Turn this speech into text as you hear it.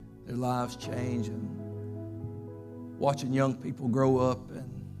their lives change, and watching young people grow up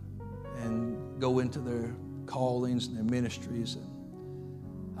and go into their callings and their ministries.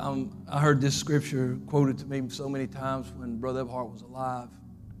 And I heard this scripture quoted to me so many times when Brother Ebhart was alive.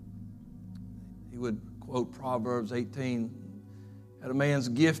 He would quote Proverbs 18, that a man's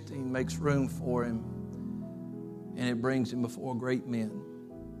gifting makes room for him, and it brings him before great men.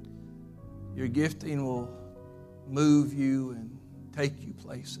 Your gifting will move you and take you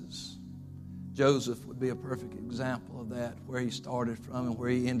places. Joseph would be a perfect example of that, where he started from and where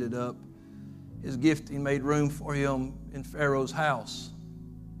he ended up. His gifting made room for him in Pharaoh's house.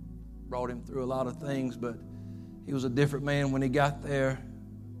 Brought him through a lot of things, but he was a different man when he got there,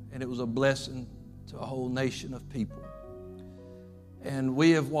 and it was a blessing to a whole nation of people. And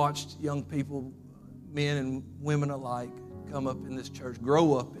we have watched young people, men and women alike, come up in this church,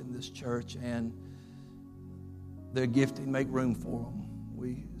 grow up in this church, and their gifting make room for them.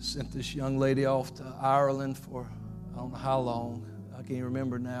 We sent this young lady off to Ireland for I don't know how long. I can't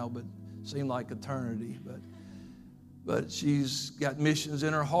remember now, but it seemed like eternity. But she's got missions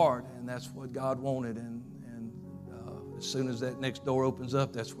in her heart, and that's what God wanted. And as soon as that next door opens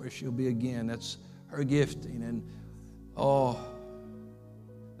up, that's where she'll be again. That's her gifting. And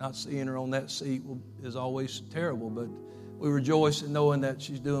not seeing her on that seat is always terrible, but we rejoice in knowing that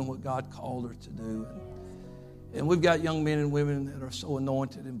she's doing what God called her to do. And we've got young men and women that are so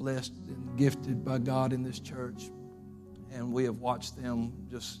anointed and blessed and gifted by God in this church. And we have watched them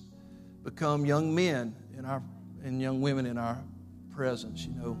just become young men and young women in our presence,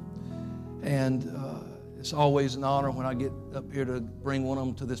 you know. And it's always an honor when I get up here to bring one of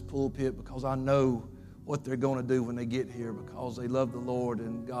them to this pulpit, because I know what they're going to do when they get here, because they love the Lord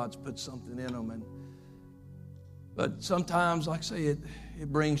and God's put something in them. But sometimes, like I say,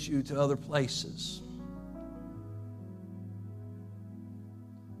 it brings you to other places.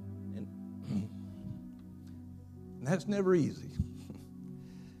 And that's never easy,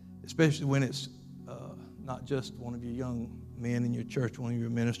 especially when it's not just one of your young men in your church, one of your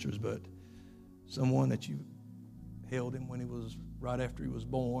ministers, but someone that you held him when he was right after he was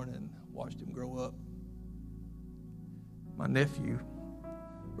born and watched him grow up. My nephew,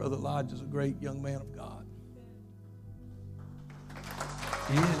 Brother Elijah, is a great young man of God.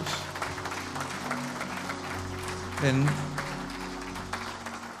 He is. And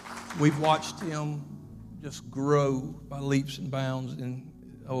we've watched him just grow by leaps and bounds in,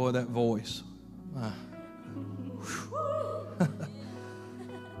 that voice.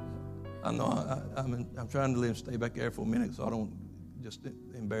 I know I'm trying to let him stay back there for a minute so I don't just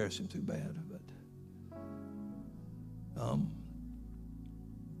embarrass him too bad.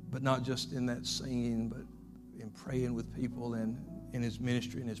 But not just in that singing, but in praying with people and in his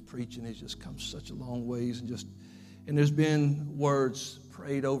ministry and his preaching. He's just come such a long ways, and there's been words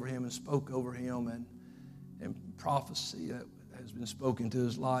prayed over him and spoke over him, and prophecy that has been spoken to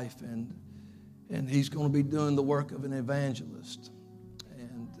his life, and he's going to be doing the work of an evangelist.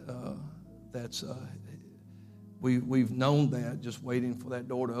 And we've known that, just waiting for that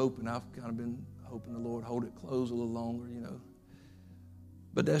door to open. I've kind of been hoping the Lord hold it closed a little longer, you know.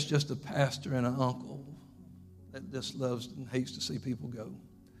 But that's just a pastor and an uncle that just loves and hates to see people go.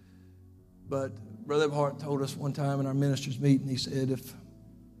 But Brother Ebhart told us one time in our ministers' meeting, he said,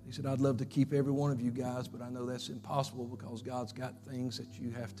 I'd love to keep every one of you guys, but I know that's impossible because God's got things that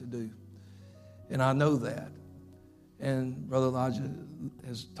you have to do. And I know that. And Brother Elijah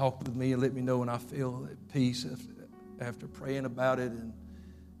has talked with me and let me know when I feel at peace after praying about it.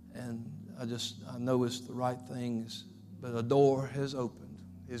 And I know it's the right things. But a door has opened.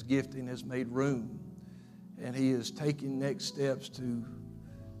 His gifting has made room. And he is taking next steps to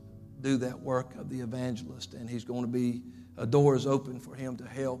do that work of the evangelist. And he's going to be, a door is open for him to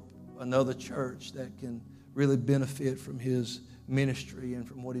help another church that can really benefit from his ministry and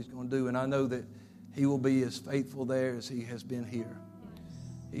from what he's going to do. And I know that he will be as faithful there as he has been here.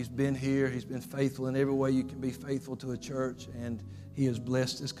 He's been here. He's been faithful in every way you can be faithful to a church. And he has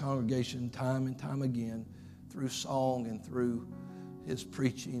blessed his congregation time and time again through song and through his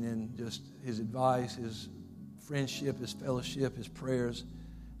preaching and just his advice, his friendship, his fellowship, his prayers.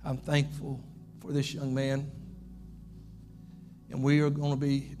 I'm thankful for this young man. And we are going to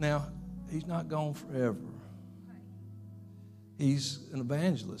be, now, he's not gone forever. He's an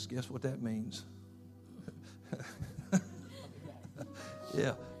evangelist. Guess what that means?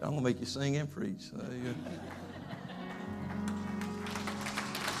 Yeah, I'm going to make you sing and preach. Yeah.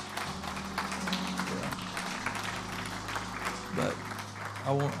 But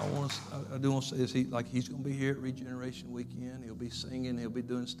I do want to say this. He's going to be here at Regeneration Weekend. He'll be singing. He'll be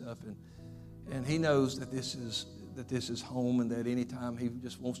doing stuff. And he knows that this is that this is home, and that anytime he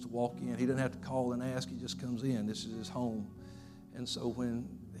just wants to walk in, he doesn't have to call and ask. He just comes in. This is his home. And so when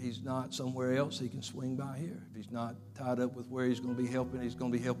he's not somewhere else, he can swing by here. If he's not tied up with where he's going to be helping, he's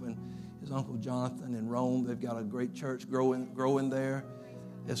going to be helping his Uncle Jonathan in Rome. They've got a great church growing there.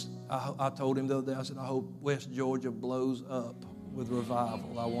 I told him the other day, I said, I hope West Georgia blows up with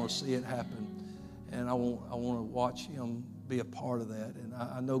revival. I want to see it happen. And I want to watch him be a part of that. And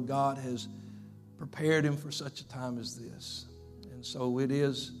I know God has prepared him for such a time as this. And so it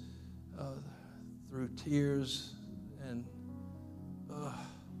is through tears and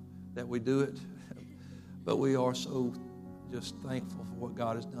that we do it. But we are so just thankful for what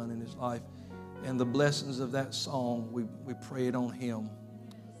God has done in his life. And the blessings of that song, we pray it on him.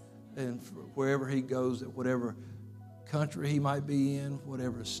 And wherever he goes, at whatever country he might be in,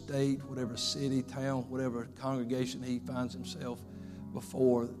 whatever state, whatever city, town, whatever congregation he finds himself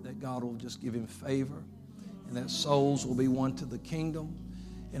before, that God will just give him favor, and that souls will be won to the kingdom,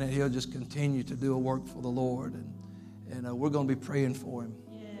 and that he'll just continue to do a work for the Lord. And we're going to be praying for him.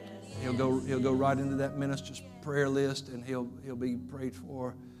 He'll go right into that minister's prayer list, and he'll be prayed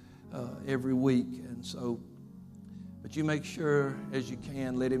for every week. And so, but you make sure as you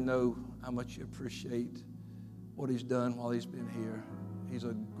can, let him know how much you appreciate what he's done while he's been here. He is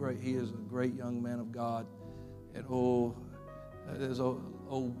a great young man of God. And there's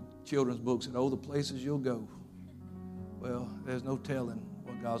old children's books and the places you'll go. Well, there's no telling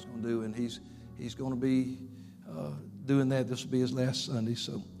what God's going to do, and he's going to be doing that. This will be his last Sunday.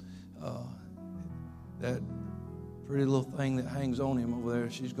 So that pretty little thing that hangs on him over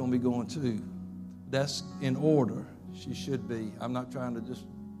there, she's going to be going too. That's in order. She should be. I'm not trying to just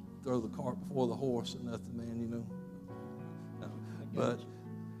throw the cart before the horse or nothing, man, you know. No. But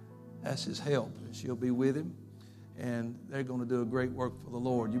that's his help. And she'll be with him, and they're going to do a great work for the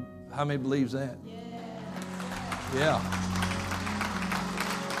Lord. How many believes that? Yeah.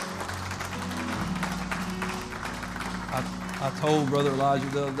 I told Brother Elijah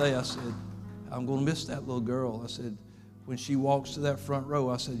the other day, I said, I'm going to miss that little girl. I said, when she walks to that front row,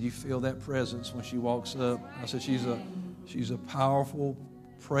 I said, you feel that presence when she walks up. I said, she's a powerful,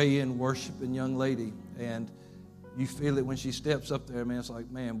 praying, worshiping young lady, and you feel it when she steps up there, man. It's like,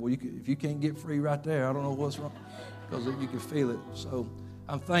 man, boy, if you can't get free right there, I don't know what's wrong, because you can feel it. So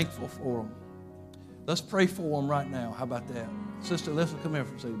I'm thankful for them. Let's pray for them right now. How about that? Sister, let's come here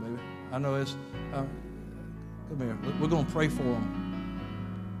for a second, baby. I know it's, come here. We're going to pray for them.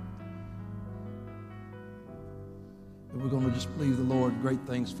 And we're going to just believe the Lord great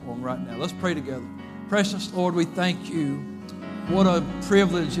things for them right now. Let's pray together. Precious Lord, we thank you. What a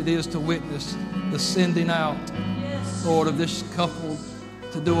privilege it is to witness the sending out, Lord, of this couple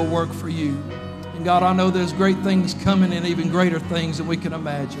to do a work for you. And God, I know there's great things coming and even greater things than we can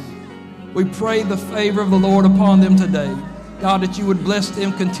imagine. We pray the favor of the Lord upon them today. God, that you would bless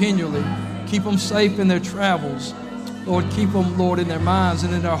them continually. Keep them safe in their travels. Lord, keep them, Lord, in their minds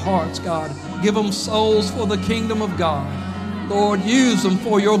and in their hearts, God. Give them souls for the kingdom of God. Lord, use them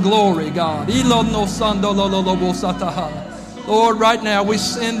for your glory, God. Lord, right now we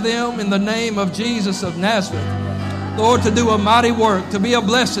send them in the name of Jesus of Nazareth, Lord, to do a mighty work, to be a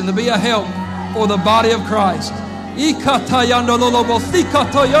blessing, to be a help for the body of Christ. In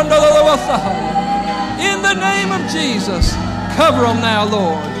the name of Jesus, cover them now,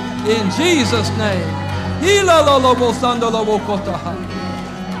 Lord. In Jesus' name.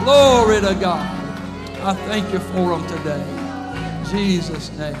 Glory to God. I thank you for them today. In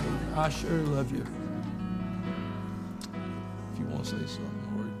Jesus' name. I sure love you. If you want to say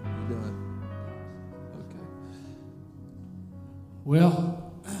something, Lord, you done. Okay.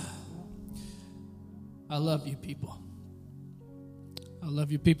 Well, I love you people. I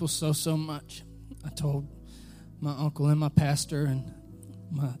love you people so much. I told my uncle and my pastor and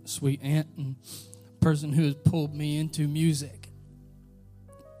my sweet aunt and person who has pulled me into music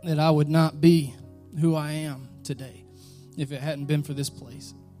that I would not be who I am today if it hadn't been for this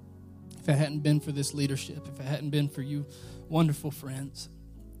place, if it hadn't been for this leadership, if it hadn't been for you wonderful friends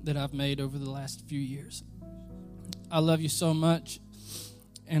that I've made over the last few years. I love you so much,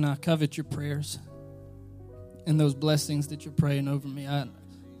 and I covet your prayers and those blessings that you're praying over me. I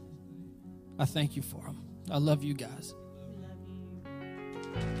thank you for them. I love you guys.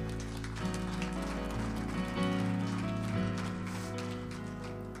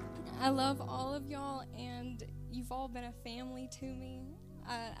 I love all of y'all, and you've all been a family to me.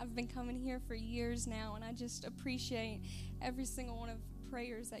 I've been coming here for years now, and I just appreciate every single one of the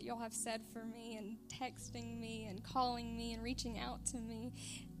prayers that y'all have said for me, and texting me, and calling me, and reaching out to me.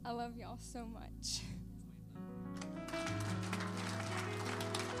 I love y'all so much.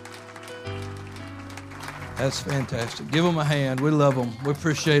 That's fantastic. Give them a hand. We love them. We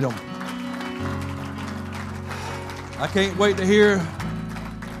appreciate them. I can't wait to hear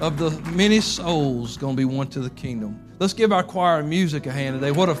of the many souls going to be won to the kingdom. Let's give our choir and music a hand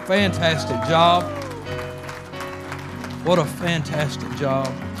today. What a fantastic job. What a fantastic job.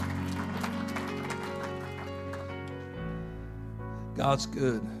 God's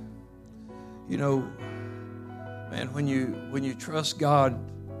good. You know, man, when you trust God,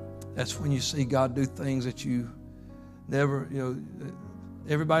 that's when you see God do things that you never,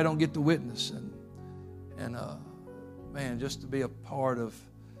 everybody don't get to witness. And man, just to be a part of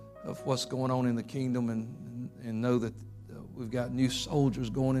what's going on in the kingdom and know that we've got new soldiers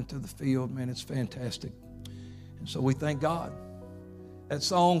going into the field, man, it's fantastic. And so we thank God. That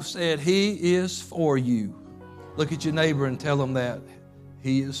song said, He is for you. Look at your neighbor and tell him that.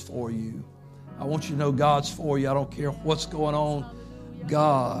 He is for you. I want you to know God's for you. I don't care what's going on.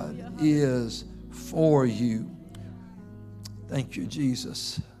 God is for you. Thank you,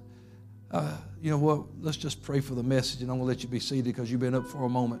 Jesus. You know what? Let's just pray for the message, and I'm going to let you be seated because you've been up for a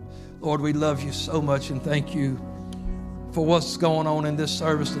moment. Lord, we love you so much, and thank you for what's going on in this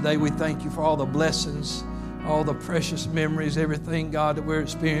service today. We thank you for all the blessings, all the precious memories, everything, God, that we're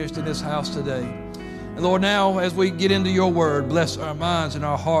experienced in this house today. And Lord, now as we get into your word, bless our minds and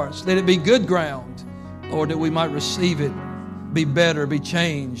our hearts. Let it be good ground, Lord, that we might receive it, be better, be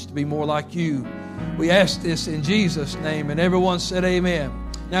changed, be more like you. We ask this in Jesus' name. And everyone said amen.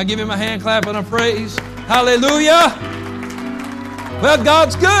 Now give him a hand clap and a praise. Hallelujah. Well,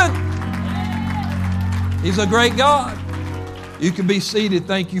 God's good. He's a great God. You can be seated.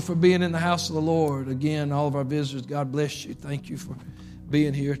 Thank you for being in the house of the Lord. Again, all of our visitors, God bless you. Thank you for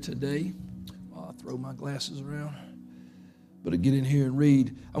being here today. I'll throw my glasses around. But to get in here and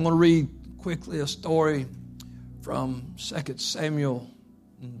read. I'm going to read quickly a story from 2 Samuel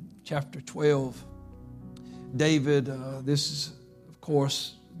chapter 12. David, this is, of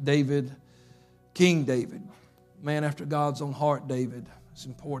course, David, King David, man after God's own heart, David. It's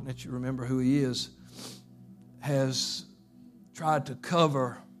important that you remember who he is. Has tried to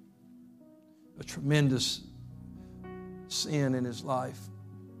cover a tremendous sin in his life.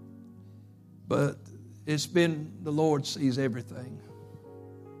 But it's been the Lord sees everything.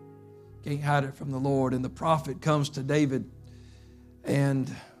 Can't hide it from the Lord. And the prophet comes to David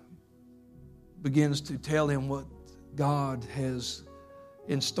and begins to tell him what God has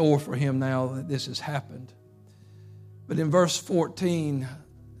in store for him now that this has happened. But in verse 14,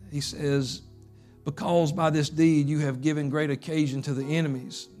 he says, because by this deed you have given great occasion to the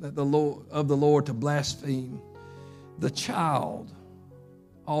enemies of the Lord to blaspheme, the child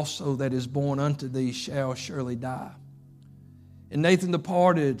also that is born unto thee shall surely die. And Nathan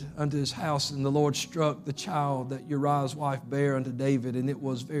departed unto his house, and the Lord struck the child that Uriah's wife bare unto David, and it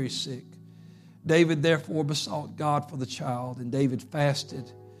was very sick. David therefore besought God for the child, and David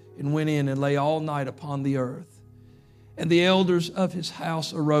fasted and went in and lay all night upon the earth. And the elders of his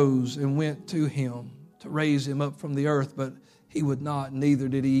house arose and went to him to raise him up from the earth, but he would not, neither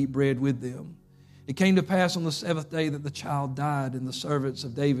did he eat bread with them. It came to pass on the seventh day that the child died, and the servants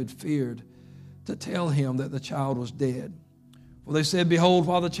of David feared to tell him that the child was dead. For they said, behold,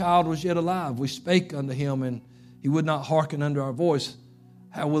 while the child was yet alive, we spake unto him, and he would not hearken unto our voice.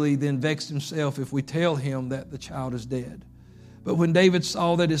 How will he then vex himself if we tell him that the child is dead? But when David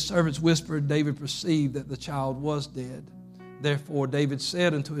saw that his servants whispered, David perceived that the child was dead. Therefore David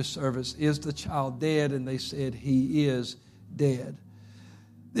said unto his servants, is the child dead? And they said, he is dead.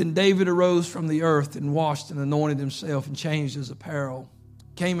 Then David arose from the earth and washed and anointed himself and changed his apparel,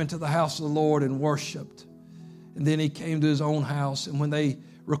 came into the house of the Lord and worshipped. And then he came to his own house, and when they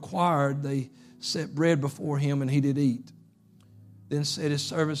required, they set bread before him, and he did eat. Then said his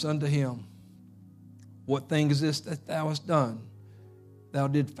servants unto him, what thing is this that thou hast done? Thou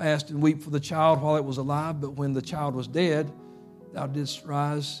didst fast and weep for the child while it was alive, but when the child was dead, thou didst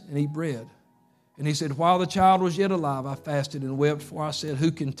rise and eat bread. And he said, while the child was yet alive, I fasted and wept, for I said,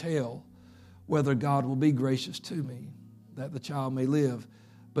 who can tell whether God will be gracious to me, that the child may live?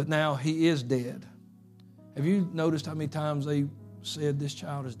 But now he is dead. Have you noticed how many times they said this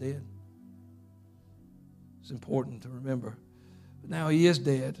child is dead? It's important to remember. But now he is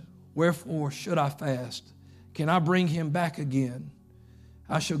dead. Wherefore should I fast? Can I bring him back again?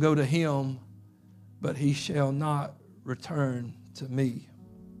 I shall go to him, but he shall not return to me.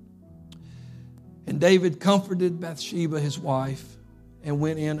 And David comforted Bathsheba his wife, and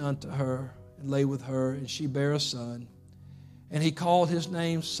went in unto her, and lay with her, and she bare a son. And he called his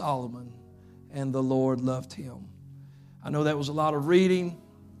name Solomon, and the Lord loved him. I know that was a lot of reading,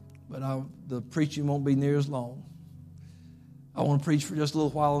 but the preaching won't be near as long. I want to preach for just a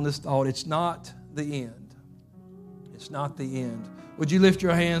little while on this thought. It's not the end. It's not the end. Would you lift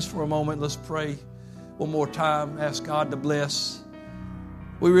your hands for a moment? Let's pray one more time. Ask God to bless.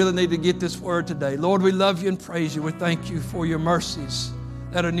 We really need to get this word today. Lord, we love you and praise you. We thank you for your mercies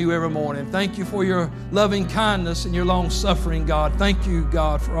that are new every morning. Thank you for your loving kindness and your long suffering, God. Thank you,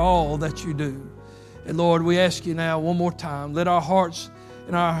 God, for all that you do. And Lord, we ask you now one more time, let our hearts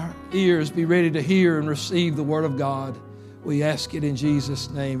and our ears be ready to hear and receive the word of God. We ask it in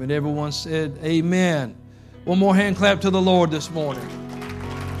Jesus' name. And everyone said, amen. One more hand clap to the Lord this morning.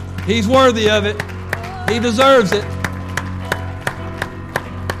 He's worthy of it. He deserves it.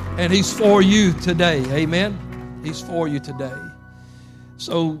 And He's for you today. Amen. He's for you today.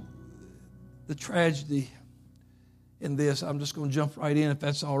 So the tragedy in this, I'm just going to jump right in if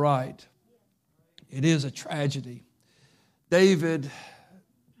that's all right. It is a tragedy. David,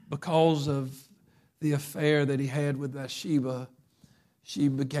 because of the affair that he had with Bathsheba, she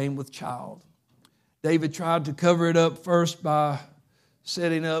became with child. David tried to cover it up first by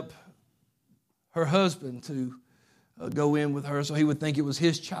setting up her husband to go in with her so he would think it was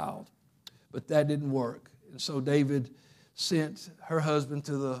his child. But that didn't work. And so David sent her husband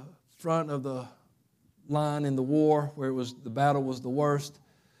to the front of the line in the war where the battle was the worst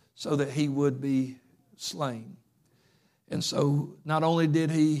so that he would be slain. And so not only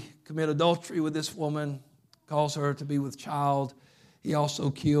did he commit adultery with this woman, cause her to be with child, he also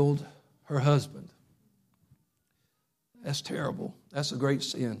killed her husband. That's terrible. That's a great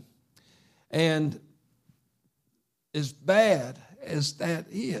sin. And as bad as that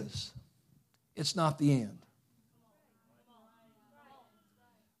is, it's not the end.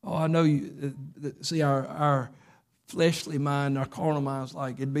 Oh, I know you see our fleshly mind, our carnal mind's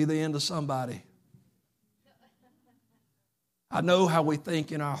like, it'd be the end of somebody. I know how we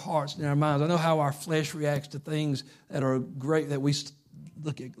think in our hearts and our minds. I know how our flesh reacts to things that are great, that we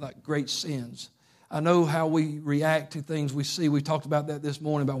look at like great sins. I know how we react to things we see. We talked about that this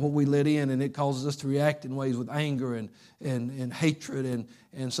morning, about what we let in, and it causes us to react in ways with anger and hatred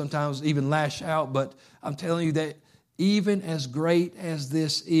and sometimes even lash out. But I'm telling you that even as great as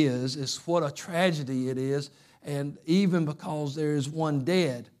this is what a tragedy it is, and even because there is one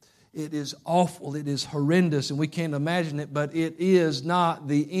dead, it is awful, it is horrendous, and we can't imagine it, but it is not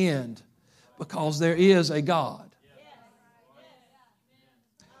the end because there is a God.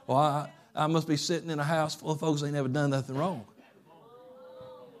 Well, I must be sitting in a house full of folks that ain't never done nothing wrong.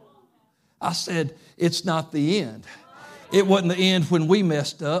 I said, it's not the end. It wasn't the end when we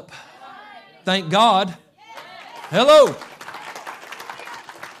messed up. Thank God. Hello.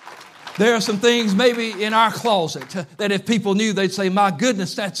 There are some things maybe in our closet that if people knew, they'd say, my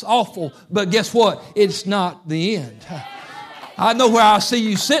goodness, that's awful. But guess what? It's not the end. I know where I see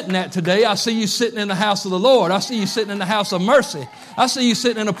you sitting at today. I see you sitting in the house of the Lord. I see you sitting in the house of mercy. I see you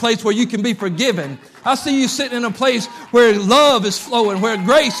sitting in a place where you can be forgiven. I see you sitting in a place where love is flowing, where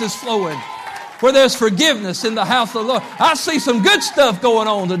grace is flowing, where there's forgiveness in the house of the Lord. I see some good stuff going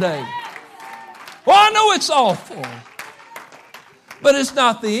on today. Well, I know it's awful, but it's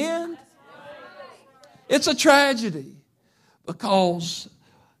not the end. It's a tragedy because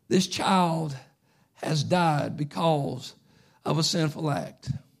this child has died because of a sinful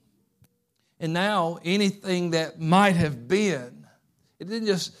act. And now anything that might have been, it didn't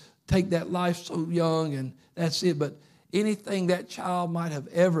just take that life so young and that's it, but anything that child might have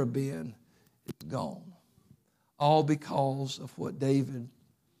ever been is gone. All because of what David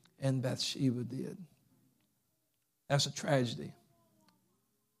and Bathsheba did. That's a tragedy.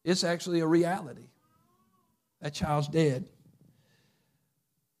 It's actually a reality. That child's dead.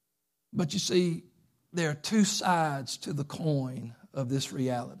 But you see, there are two sides to the coin of this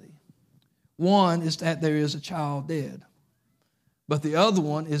reality. One is that there is a child dead. But the other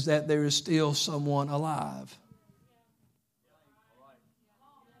one is that there is still someone alive.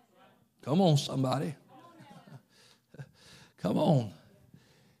 Come on, somebody. Come on.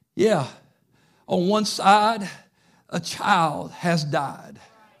 Yeah. On one side, a child has died.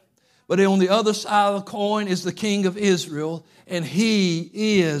 But on the other side of the coin is the King of Israel, and he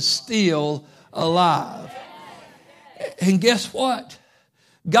is still alive. And guess what?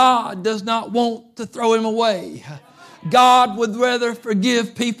 God does not want to throw him away. God would rather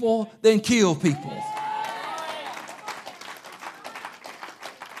forgive people than kill people.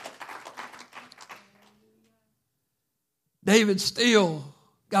 David still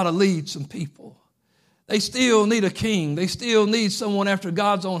got to lead some people. They still need a king. They still need someone after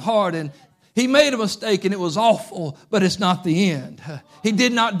God's own heart. And he made a mistake and it was awful, but it's not the end. He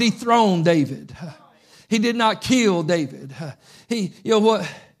did not dethrone David. He did not kill David. You know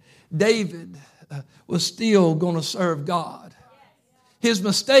what? David was still going to serve God. His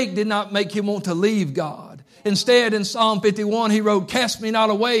mistake did not make him want to leave God. Instead, in Psalm 51, he wrote, cast me not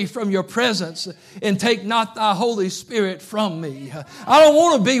away from your presence and take not thy Holy Spirit from me. I don't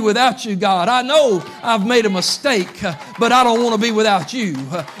want to be without you, God. I know I've made a mistake, but I don't want to be without you.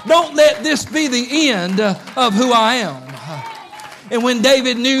 Don't let this be the end of who I am. And when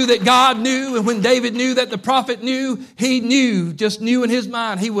David knew that God knew, and when David knew that the prophet knew, he knew, just knew in his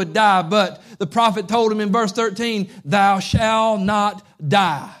mind he would die. But the prophet told him in verse 13, thou shalt not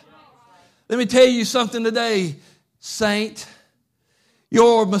die. Let me tell you something today, saint.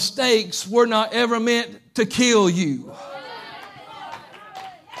 Your mistakes were not ever meant to kill you.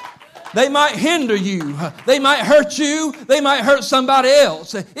 They might hinder you. They might hurt you. They might hurt somebody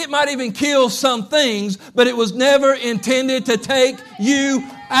else. It might even kill some things, but it was never intended to take you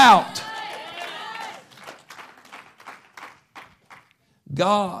out.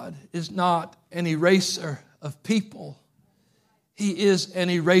 God is not an eraser of people. He is an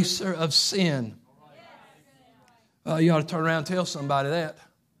eraser of sin. You ought to turn around and tell somebody that.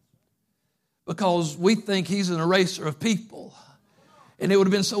 Because we think He's an eraser of people. And it would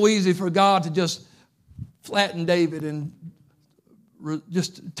have been so easy for God to just flatten David and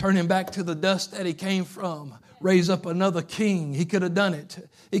just turn him back to the dust that he came from. Raise up another king. He could have done it.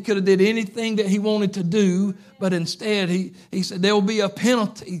 He could have did anything that he wanted to do, but instead he said there will be a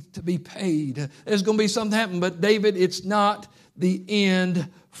penalty to be paid. There's going to be something happen. But David, it's not the end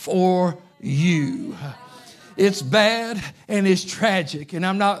for you. It's bad and it's tragic. And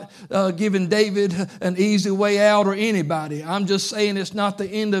I'm not giving David an easy way out or anybody. I'm just saying it's not the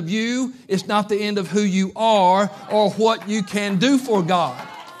end of you. It's not the end of who you are or what you can do for God.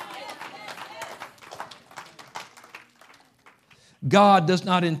 God does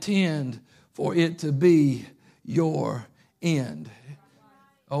not intend for it to be your end.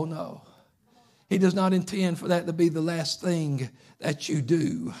 Oh no. He does not intend for that to be the last thing that you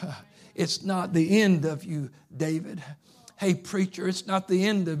do. It's not the end of you, David. Hey, preacher, it's not the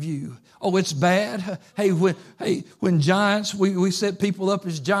end of you. Oh, it's bad. Hey, when giants, we set people up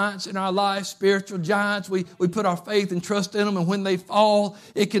as giants in our life, spiritual giants. We put our faith and trust in them, and when they fall,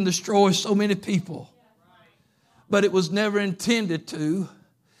 it can destroy so many people. But it was never intended to.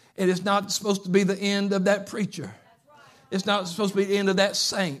 It is not supposed to be the end of that preacher. It's not supposed to be the end of that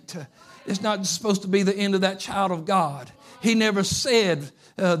saint. It's not supposed to be the end of that child of God. He never said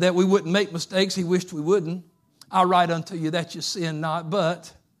that we wouldn't make mistakes. He wished we wouldn't. I write unto you that you sin not,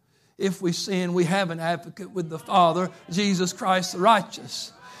 but if we sin, we have an advocate with the Father, Jesus Christ the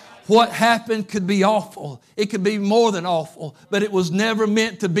righteous. What happened could be awful. It could be more than awful, but it was never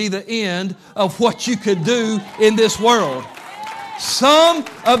meant to be the end of what you could do in this world. Some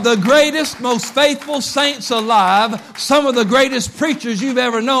of the greatest, most faithful saints alive, some of the greatest preachers you've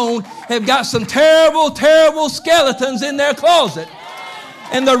ever known have got some terrible, terrible skeletons in their closet.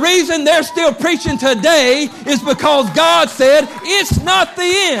 And the reason they're still preaching today is because God said it's not the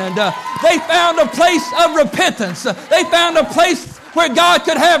end. They found a place of repentance. They found a place where God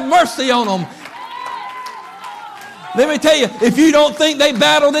could have mercy on them. Let me tell you, if you don't think they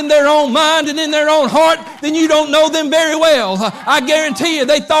battled in their own mind and in their own heart, then you don't know them very well. I guarantee you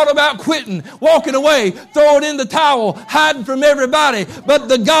they thought about quitting, walking away, throwing in the towel, hiding from everybody. But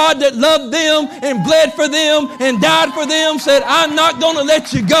the God that loved them and bled for them and died for them said, I'm not going to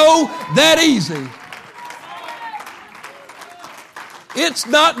let you go that easy. It's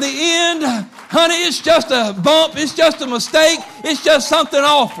not the end. Honey, it's just a bump. It's just a mistake. It's just something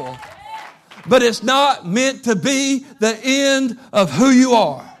awful. But it's not meant to be the end of who you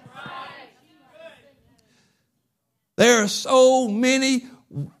are. There are so many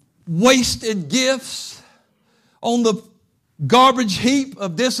wasted gifts on the garbage heap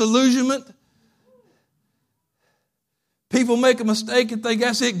of disillusionment. People make a mistake and think,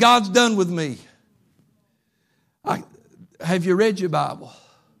 that's it, God's done with me. Have you read your Bible?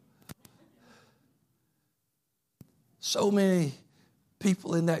 So many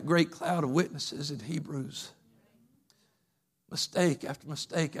people in that great cloud of witnesses in Hebrews. Mistake after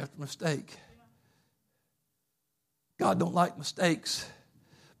mistake after mistake. God don't like mistakes,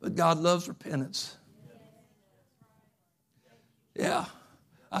 but God loves repentance. Yeah,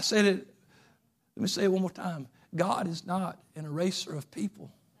 I said it. Let me say it one more time. God is not an eraser of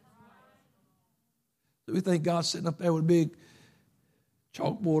people. Do we think God's sitting up there with a big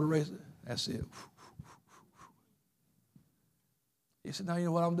chalkboard eraser? That's it. He said, now you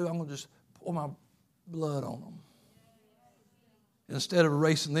know what I'm going to do? I'm going to just pour my blood on them. Instead of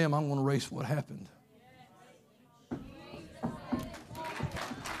erasing them, I'm going to erase what happened.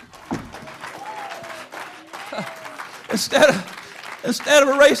 Instead of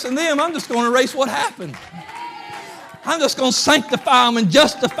erasing them, I'm just going to erase what happened. I'm just going to sanctify them and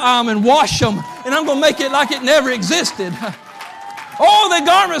justify them and wash them. And I'm going to make it like it never existed. Oh, the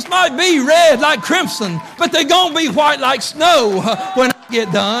garments might be red like crimson, but they're going to be white like snow when I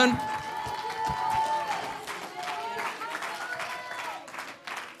get done.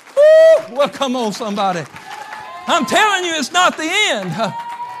 Woo! Well, come on, somebody. I'm telling you, it's not the end.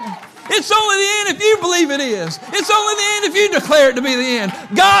 It's only the end if you believe it is. It's only the end if you declare it to be the end.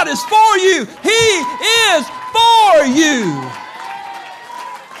 God is for you. He is for you.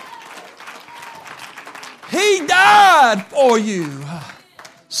 He died for you,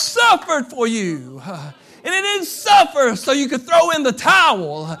 suffered for you. And He didn't suffer so you could throw in the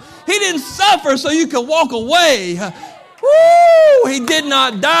towel. He didn't suffer so you could walk away. Woo! He did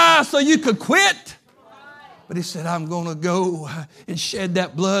not die so you could quit. But He said, I'm going to go and shed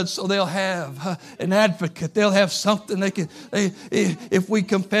that blood so they'll have an advocate. They'll have something they can. If we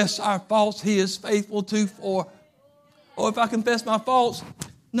confess our faults, He is faithful to for. Or if I confess my faults,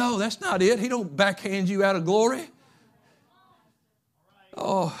 no, that's not it. He don't backhand you out of glory.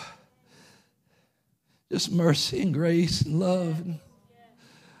 Oh, just mercy and grace and love. And,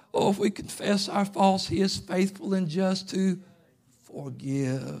 oh, if we confess our faults, He is faithful and just to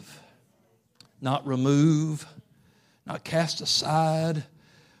forgive. Not remove, not cast aside,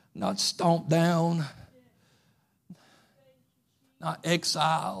 not stomp down, not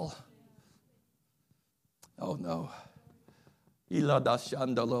exile. Oh no.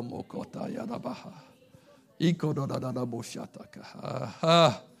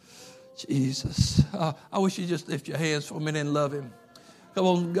 Jesus. I wish you just lift your hands for a minute and love Him. Come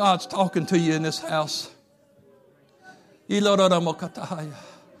on, God's talking to you in this house.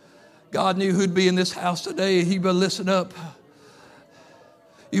 God knew who'd be in this house today. He better listen up.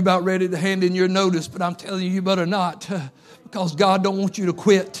 You about ready to hand in your notice, but I'm telling you, you better not, because God don't want you to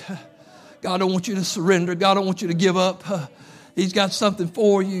quit. God don't want you to surrender. God don't want you to give up. He's got something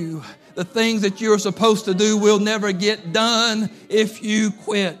for you. The things that you're supposed to do will never get done if you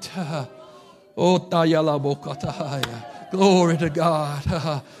quit. Glory to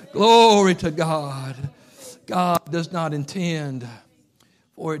God. Glory to God. God does not intend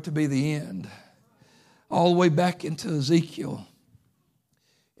for it to be the end. All the way back into Ezekiel.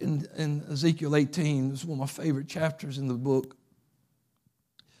 In Ezekiel 18, this is one of my favorite chapters in the book.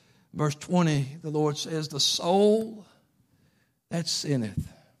 Verse 20, the Lord says, the soul that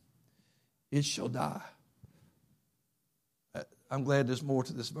sinneth, it shall die. I'm glad there's more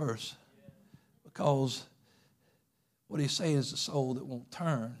to this verse, because what He's saying is the soul that won't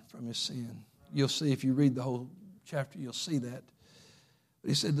turn from his sin. You'll see, if you read the whole chapter, you'll see that. But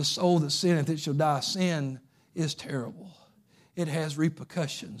He said, the soul that sinneth, it shall die. Sin is terrible. It has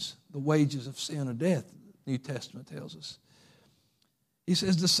repercussions. The wages of sin are death, the New Testament tells us. He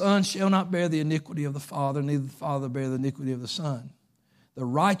says, the Son shall not bear the iniquity of the Father, neither the Father bear the iniquity of the Son. The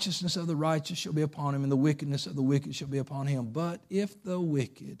righteousness of the righteous shall be upon him, and the wickedness of the wicked shall be upon him. But if the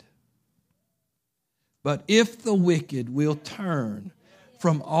wicked will turn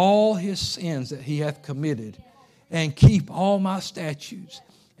from all his sins that he hath committed, and keep all my statutes,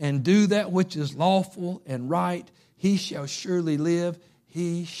 and do that which is lawful and right, he shall surely live,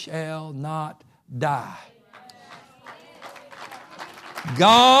 he shall not die.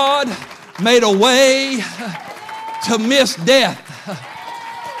 God made a way to miss death.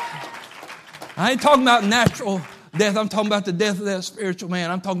 I ain't talking about natural death. I'm talking about the death of that spiritual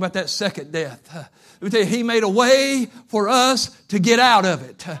man. I'm talking about that second death. Let me tell you, He made a way for us to get out of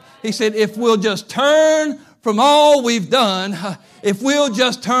it. He said, if we'll just turn from all we've done, if we'll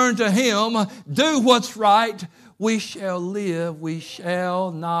just turn to Him, do what's right, we shall live, we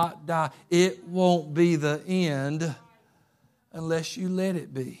shall not die. It won't be the end unless you let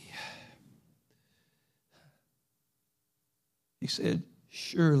it be. He said,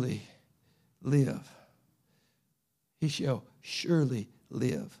 surely live. He shall surely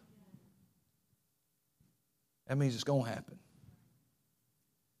live. That means it's going to happen.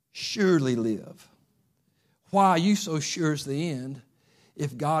 Surely live. Why are you so sure it's the end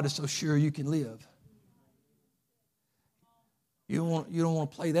if God is so sure you can live? You don't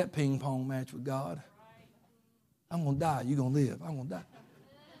want to play that ping pong match with God. I'm going to die. You're going to live. I'm going to die.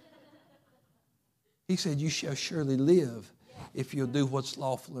 He said, you shall surely live if you'll do what's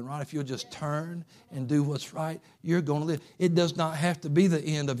lawful and right. If you'll just turn and do what's right, you're going to live. It does not have to be the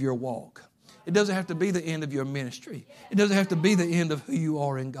end of your walk. It doesn't have to be the end of your ministry. It doesn't have to be the end of who you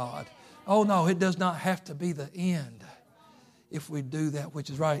are in God. Oh, no, it does not have to be the end. If we do that which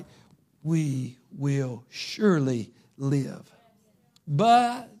is right, we will surely live.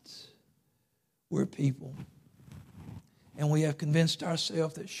 But we're people. And we have convinced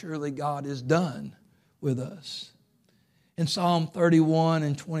ourselves that surely God is done with us. In Psalm 31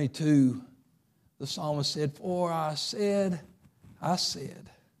 and 22, the psalmist said, "For I said,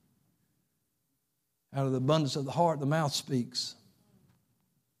 out of the abundance of the heart, the mouth speaks.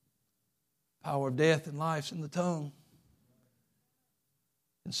 Power of death and life's in the tongue."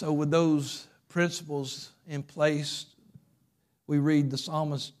 And so with those principles in place, we read the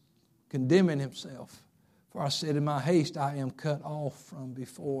psalmist condemning himself. "For I said in my haste, I am cut off from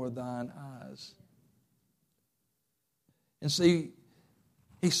before thine eyes." And see,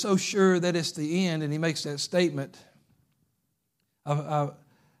 he's so sure that it's the end, and he makes that statement.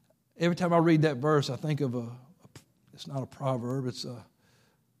 Every time I read that verse, I think of it's not a proverb, it's I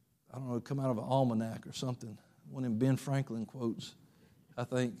don't know, it come out of an almanac or something. One of Ben Franklin quotes, I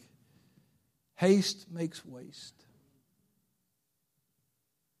think. Haste makes waste.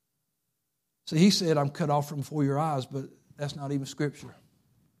 See, he said, "I'm cut off from before your eyes," but that's not even Scripture.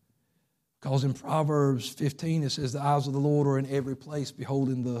 Because in Proverbs 15, it says, "The eyes of the Lord are in every place,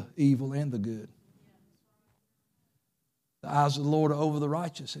 beholding the evil and the good." The eyes of the Lord are over the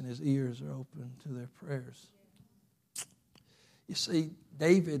righteous, and his ears are open to their prayers. You see,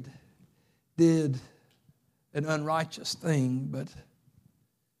 David did an unrighteous thing, but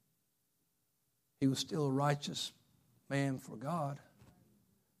he was still a righteous man for God.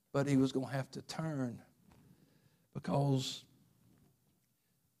 But he was going to have to turn, because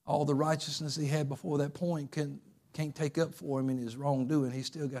all the righteousness he had before that point can't take up for him in his wrongdoing. He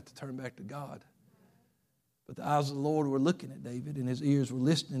still got to turn back to God. But the eyes of the Lord were looking at David, and his ears were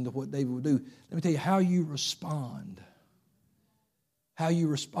listening to what David would do. Let me tell you, how you respond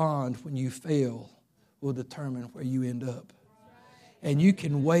when you fail will determine where you end up. And you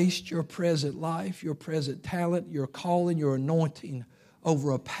can waste your present life, your present talent, your calling, your anointing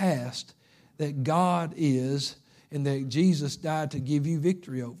over a past that God is and that Jesus died to give you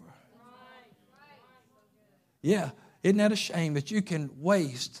victory over. Yeah, isn't that a shame that you can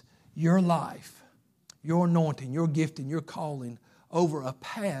waste your life, your anointing, your gifting, your calling over a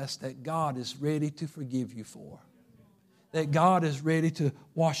past that God is ready to forgive you for, that God is ready to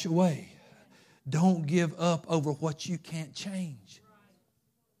wash away? Don't give up over what you can't change.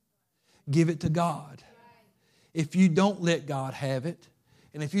 Give it to God. If you don't let God have it,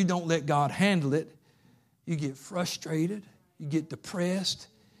 and if you don't let God handle it, you get frustrated, you get depressed,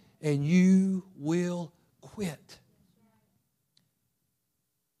 and you will quit.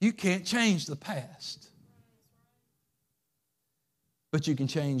 You can't change the past, but you can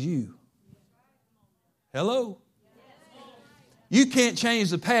change you. Hello? You can't change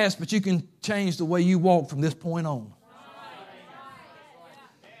the past, but you can change the way you walk from this point on.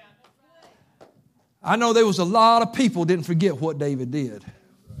 I know there was a lot of people didn't forget what David did,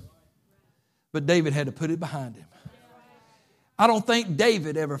 but David had to put it behind him. I don't think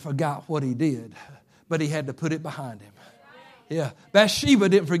David ever forgot what he did, but he had to put it behind him. Yeah, Bathsheba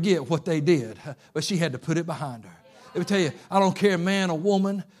didn't forget what they did, but she had to put it behind her. Let me tell you, I don't care man or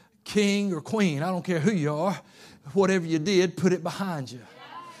woman, king or queen, I don't care who you are, whatever you did, put it behind you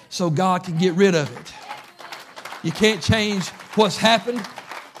so God can get rid of it. You can't change what's happened.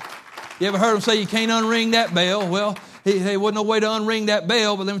 You ever heard them say you can't unring that bell? Well, there wasn't no way to unring that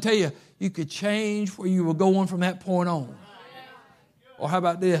bell, but let me tell you, you could change where you were going from that point on. Or how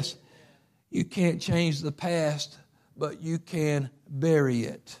about this? You can't change the past, but you can bury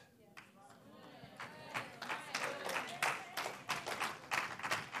it.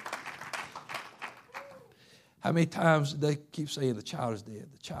 How many times do they keep saying the child is dead,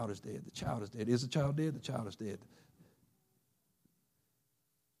 the child is dead, the child is dead? Is the child dead? The child is dead.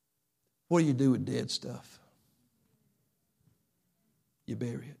 What do you do with dead stuff? You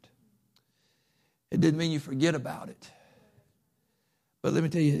bury it. It didn't mean you forget about it. But let me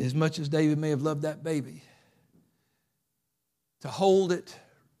tell you, as much as David may have loved that baby, to hold it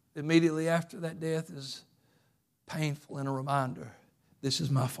immediately after that death is painful and a reminder, this is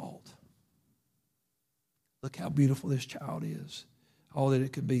my fault. Look how beautiful this child is. All that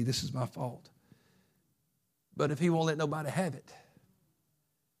it could be, this is my fault. But if he won't let nobody have it,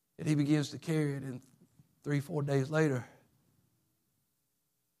 and he begins to carry it, and 3-4 days later,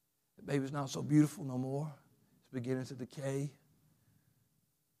 the baby's not so beautiful no more. It's beginning to decay.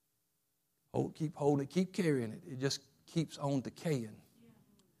 Keep holding it, keep carrying it. It just keeps on decaying.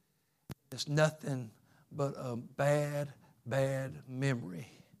 It's nothing but a bad, bad memory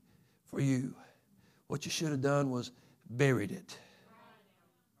for you. What you should have done was buried it.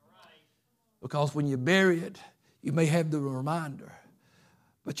 Because when you bury it, you may have the reminder,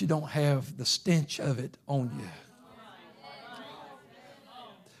 but you don't have the stench of it on you.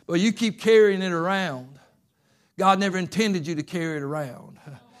 But you keep carrying it around. God never intended you to carry it around.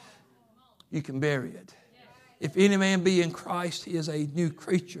 You can bury it. If any man be in Christ, he is a new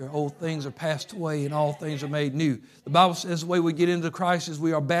creature. Old things are passed away and all things are made new. The Bible says the way we get into Christ is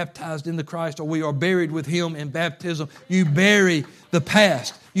we are baptized into Christ, or we are buried with him in baptism. You bury the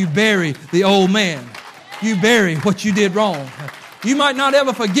past. You bury the old man. You bury what you did wrong. You might not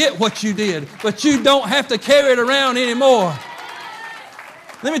ever forget what you did, but you don't have to carry it around anymore.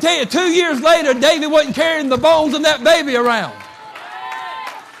 Let me tell you, 2 years later, David wasn't carrying the bones of that baby around.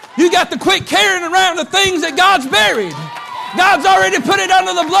 You got to quit carrying around the things that God's buried. God's already put it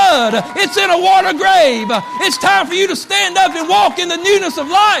under the blood. It's in a water grave. It's time for you to stand up and walk in the newness of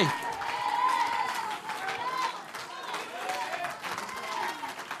life.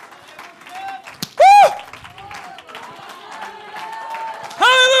 Woo!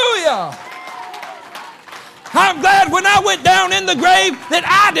 Hallelujah! I'm glad when I went down in the grave that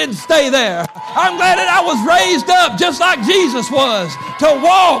I didn't stay there. I'm glad that I was raised up just like Jesus was, to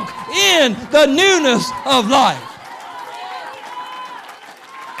walk in the newness of life.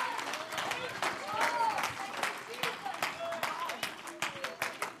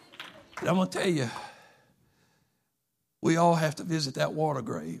 And I'm going to tell you, we all have to visit that water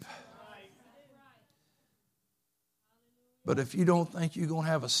grave. But if you don't think you're going to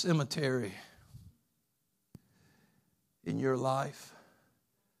have a cemetery in your life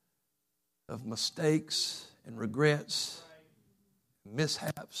of mistakes and regrets,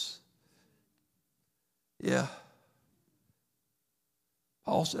 mishaps, yeah.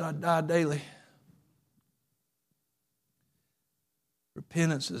 Paul said, I die daily.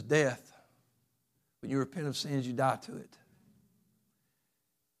 Repentance is death. When you repent of sins, you die to it.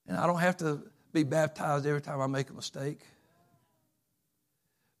 And I don't have to be baptized every time I make a mistake.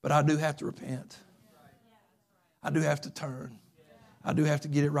 But I do have to repent. I do have to turn. I do have to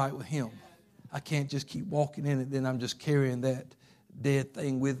get it right with him. I can't just keep walking in it, then I'm just carrying that dead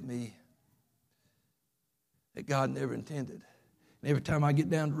thing with me that God never intended. And every time I get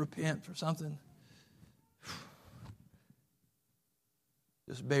down to repent for something,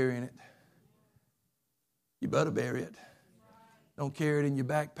 just burying it. You better bury it. Don't carry it in your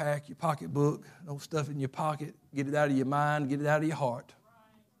backpack, your pocketbook. Don't stuff it in your pocket. Get it out of your mind. Get it out of your heart.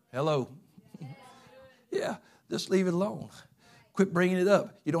 Hello. Yeah, just leave it alone. Quit bringing it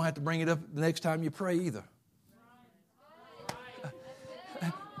up. You don't have to bring it up the next time you pray either.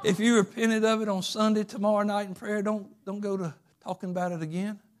 If you repented of it on Sunday, tomorrow night in prayer, don't go to talking about it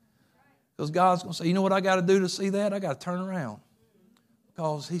again. Because God's going to say, you know what I got to do to see that? I got to turn around.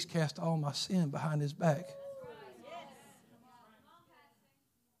 Because he's cast all my sin behind his back.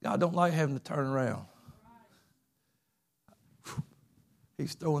 God don't like having to turn around.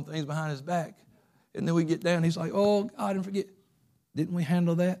 He's throwing things behind his back. And then we get down, he's like, oh, I didn't forget. Didn't we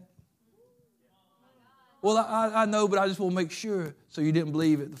handle that? Well, I know, but I just want to make sure so you didn't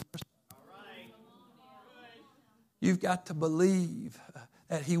believe it the first time. You've got to believe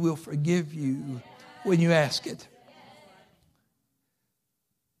that he will forgive you when you ask it.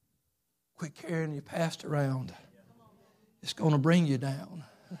 Quit carrying your past around. It's going to bring you down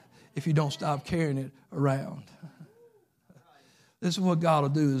if you don't stop carrying it around. This is what God will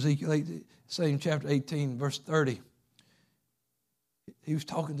do. Ezekiel 18, same chapter 18, verse 30. He was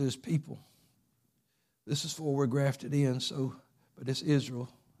talking to his people. This is for we're grafted in, but it's Israel.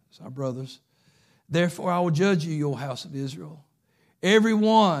 It's our brothers. Therefore I will judge you, O house of Israel. Every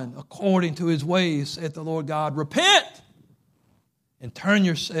one according to his ways, saith the Lord God. Repent and turn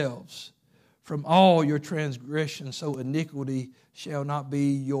yourselves from all your transgressions, so iniquity shall not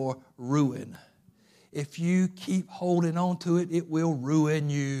be your ruin. If you keep holding on to it, it will ruin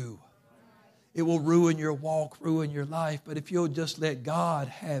you. It will ruin your walk, ruin your life. But if you'll just let God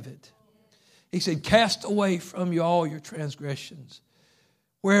have it. He said, cast away from you all your transgressions,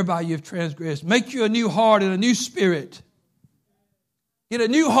 whereby you've transgressed. Make you a new heart and a new spirit. Get a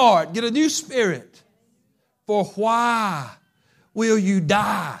new heart, get a new spirit. For why will you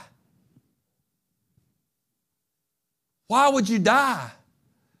die? Why would you die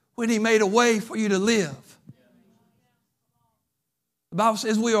when he made a way for you to live? The Bible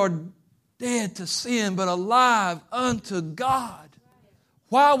says we are dead to sin, but alive unto God.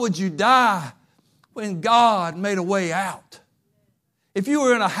 Why would you die when God made a way out? If you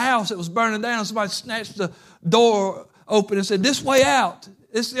were in a house that was burning down, somebody snatched the door open and said, this way out.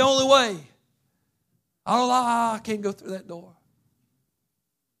 It's the only way. I can't go through that door.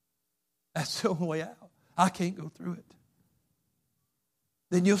 That's the only way out. I can't go through it.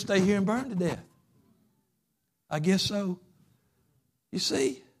 Then you'll stay here and burn to death. I guess so. You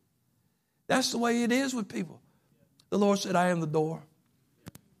see? That's the way it is with people. The Lord said, I am the door.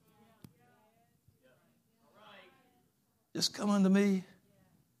 Just come unto me.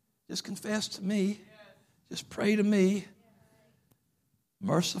 Just confess to me. Just pray to me.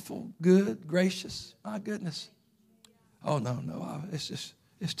 Merciful, good, gracious. My goodness. Oh, no.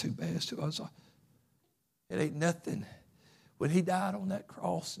 It's too bad. It's too bad. It ain't nothing. When he died on that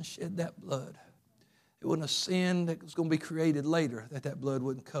cross and shed that blood, it wasn't a sin that was going to be created later that blood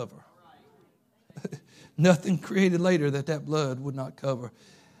wouldn't cover. Nothing created later that blood would not cover.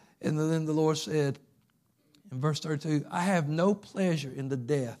 And then the Lord said in verse 32, I have no pleasure in the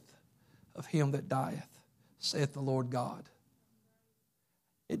death of him that dieth, saith the Lord God.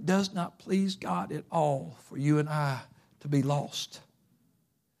 It does not please God at all for you and I to be lost.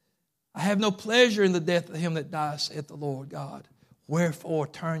 I have no pleasure in the death of him that dieth, saith the Lord God. Wherefore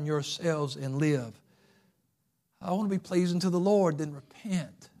turn yourselves and live. I want to be pleasing to the Lord, then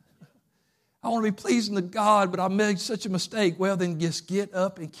repent. I want to be pleasing to God, but I made such a mistake. Well, then just get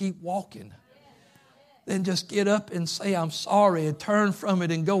up and keep walking. Then just get up and say, I'm sorry, and turn from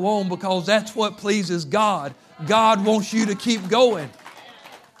it and go on, because that's what pleases God. God wants you to keep going.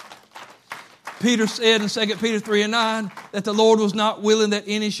 Peter said in 2 Peter 3:9 that the Lord was not willing that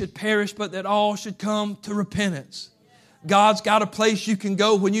any should perish, but that all should come to repentance. God's got a place you can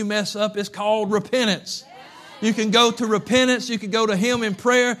go when you mess up. It's called repentance. You can go to repentance. You can go to Him in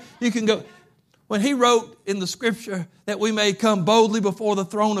prayer. You can go. When He wrote in the Scripture that we may come boldly before the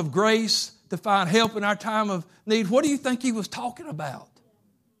throne of grace to find help in our time of need, what do you think He was talking about?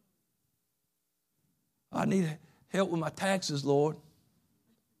 I need help with my taxes, Lord.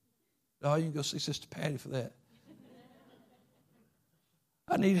 Oh, you can go see Sister Patty for that.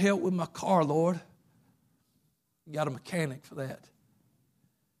 I need help with my car, Lord. You got a mechanic for that.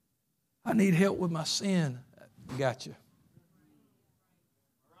 I need help with my sin. Got you.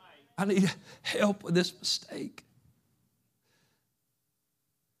 I need help with this mistake.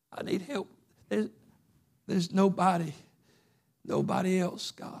 I need help. There's nobody else,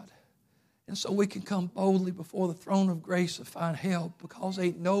 God. And so we can come boldly before the throne of grace to find help, because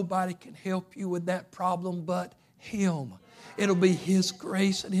ain't nobody can help you with that problem but Him. It'll be His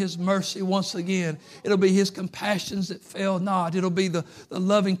grace and His mercy once again. It'll be His compassions that fail not. It'll be the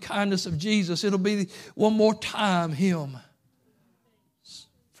loving kindness of Jesus. It'll be one more time Him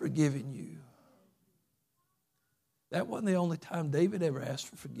forgiving you. That wasn't the only time David ever asked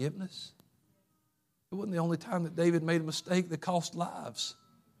for forgiveness. It wasn't the only time that David made a mistake that cost lives.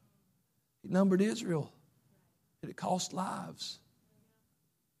 He numbered Israel, and it cost lives.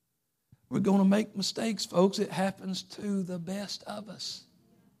 We're going to make mistakes, folks. It happens to the best of us.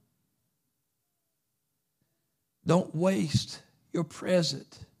 Don't waste your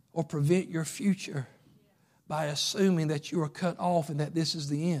present or prevent your future by assuming that you are cut off and that this is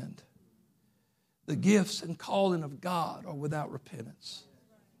the end. The gifts and calling of God are without repentance.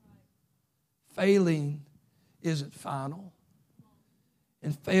 Failing isn't final,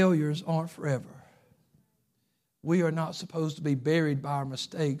 and failures aren't forever. We are not supposed to be buried by our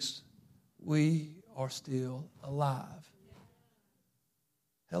mistakes. We are still alive.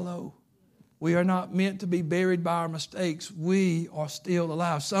 Hello. We are not meant to be buried by our mistakes. We are still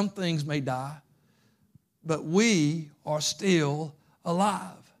alive. Some things may die, but we are still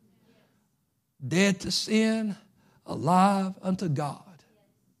alive. Dead to sin, alive unto God.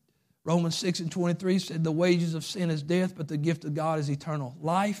 Romans 6:23 said, the wages of sin is death, but the gift of God is eternal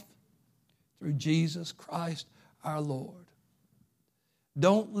life through Jesus Christ our Lord.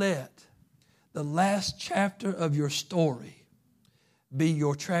 Don't let the last chapter of your story be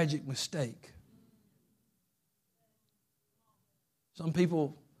your tragic mistake. Some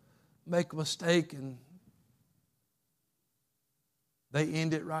people make a mistake and they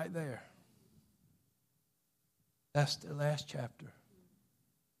end it right there. That's their last chapter.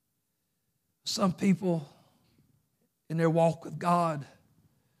 Some people in their walk with God,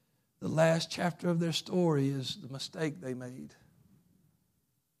 the last chapter of their story is the mistake they made.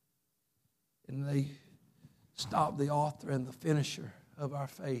 And they stop the author and the finisher of our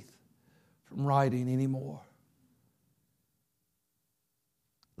faith from writing anymore.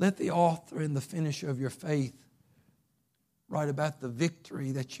 Let the author and the finisher of your faith write about the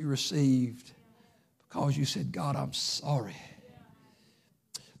victory that you received because you said, God, I'm sorry.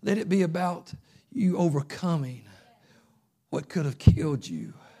 Let it be about you overcoming what could have killed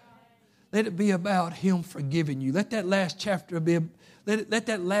you. Let it be about Him forgiving you. Let that last chapter let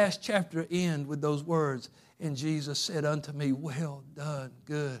that last chapter end with those words. And Jesus said unto me, well done,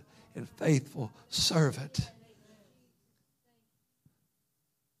 good and faithful servant.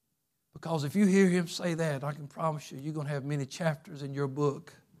 Because if you hear Him say that, I can promise you, you're going to have many chapters in your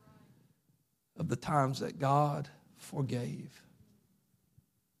book of the times that God forgave.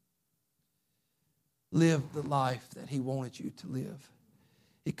 Live the life that He wanted you to live.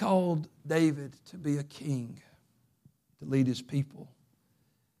 He called David to be a king, to lead his people.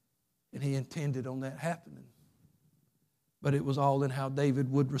 And he intended on that happening. But it was all in how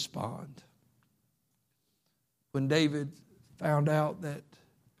David would respond. When David found out that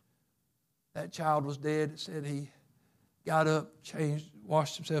that child was dead, it said he got up,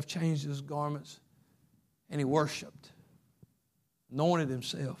 washed himself, changed his garments, and he worshiped. Anointed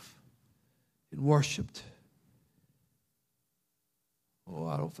himself and worshiped. Oh,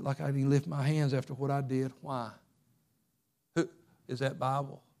 I don't feel like I can lift my hands after what I did. Why? Is that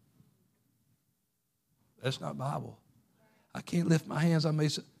Bible? That's not Bible. I can't lift my hands. I may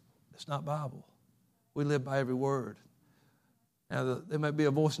say, that's not Bible. We live by every word. Now, there may be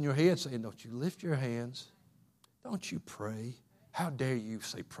a voice in your head saying, don't you lift your hands. Don't you pray. How dare you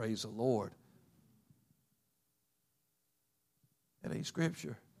say praise the Lord? That ain't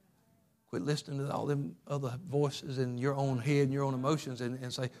Scripture. Quit listening to all them other voices in your own head and your own emotions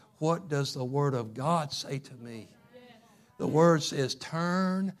and say, what does the Word of God say to me? The Word says,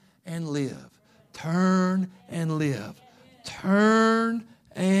 turn and live. Turn and live. Turn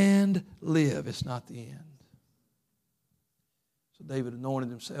and live. It's not the end. So David anointed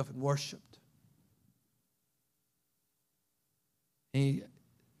himself and worshiped. He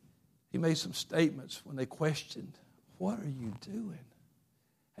made some statements when they questioned, what are you doing?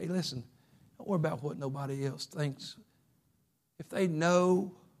 Hey, listen, don't worry about what nobody else thinks. If they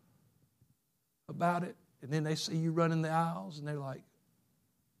know about it, and then they see you running the aisles, and they're like,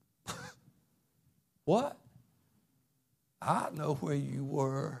 what? I know where you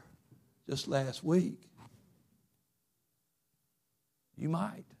were just last week. You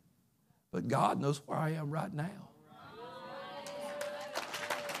might. But God knows where I am right now.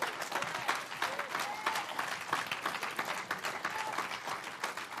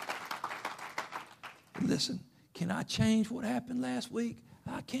 Listen, can I change what happened last week?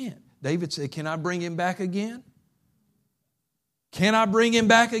 I can't. David said, can I bring him back again? Can I bring him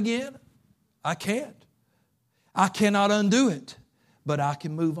back again? I can't. I cannot undo it, but I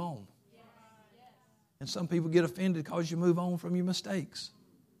can move on. And some people get offended because you move on from your mistakes.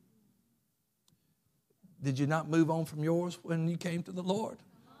 Did you not move on from yours when you came to the Lord?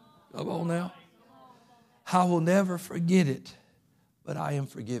 Come on now. I will never forget it, but I am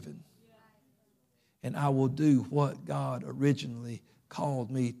forgiven. And I will do what God originally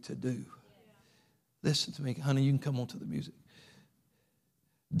called me to do. Listen to me, honey, you can come on to the music.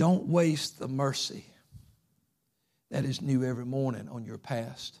 Don't waste the mercy that is new every morning on your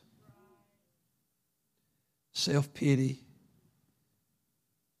past. Self-pity,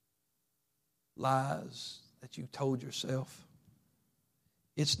 lies that you told yourself.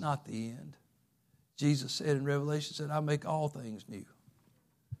 It's not the end. Jesus said in Revelation, I make all things new.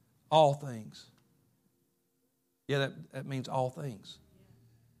 All things. Yeah, that means all things.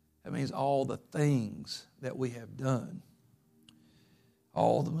 That means all the things that we have done.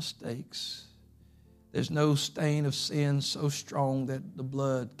 All the mistakes. There's no stain of sin so strong that the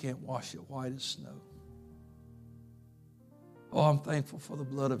blood can't wash it white as snow. Oh, I'm thankful for the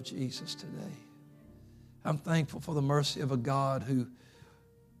blood of Jesus today. I'm thankful for the mercy of a God who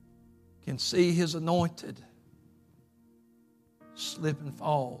can see His anointed slip and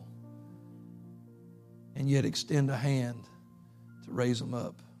fall and yet extend a hand to raise them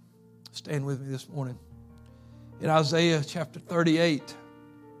up. Stand with me this morning. In Isaiah chapter 38,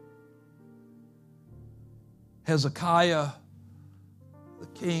 Hezekiah, the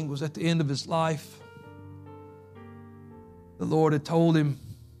king, was at the end of his life. The Lord had told him,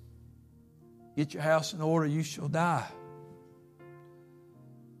 get your house in order, you shall die.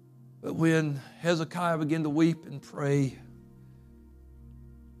 But when Hezekiah began to weep and pray,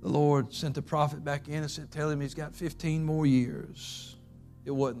 the Lord sent the prophet back in and said, tell him he's got 15 more years.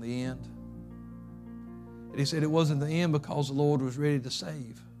 It wasn't the end. And he said it wasn't the end because the Lord was ready to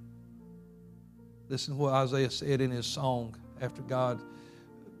save. Listen to what Isaiah said in his song after God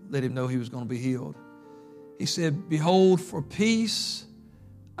let him know he was going to be healed. He said, behold, for peace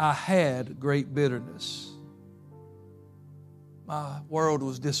I had great bitterness. My world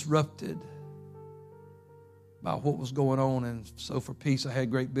was disrupted by what was going on, and so for peace I had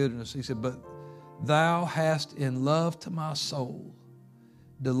great bitterness. He said, but thou hast in love to my soul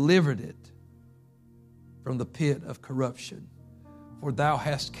delivered it from the pit of corruption, for thou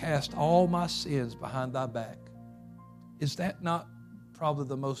hast cast all my sins behind thy back. Is that not probably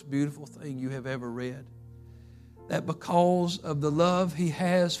the most beautiful thing you have ever read? That because of the love He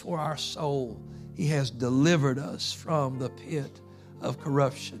has for our soul, He has delivered us from the pit of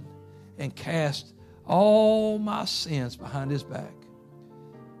corruption and cast all my sins behind His back.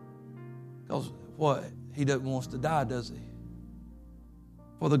 Because what? He doesn't want us to die, does He?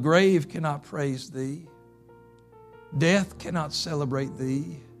 For the grave cannot praise thee. Death cannot celebrate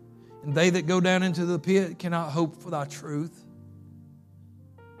thee. And they that go down into the pit cannot hope for thy truth.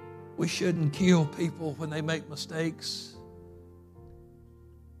 We shouldn't kill people when they make mistakes.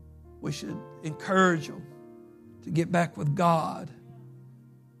 We should encourage them to get back with God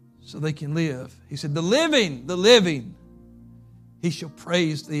so they can live. He said, the living, he shall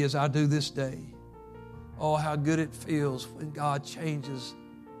praise thee as I do this day. Oh, how good it feels when God changes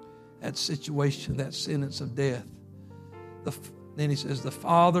that situation, that sentence of death. Then he says, the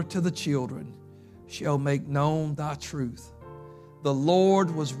Father to the children shall make known thy truth. The Lord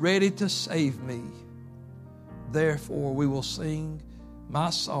was ready to save me. Therefore we will sing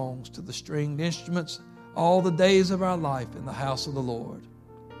my songs to the stringed instruments all the days of our life in the house of the Lord.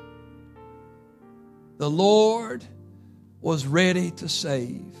 The Lord was ready to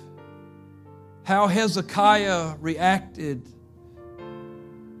save. How Hezekiah reacted,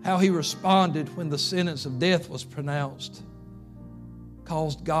 how he responded when the sentence of death was pronounced,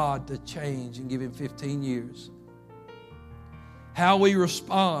 caused God to change and give him 15 years. How we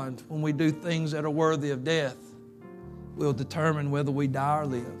respond when we do things that are worthy of death will determine whether we die or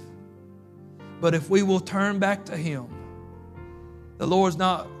live. But if we will turn back to him, the Lord's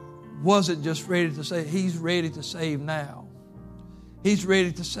wasn't just ready to save, he's ready to save now. He's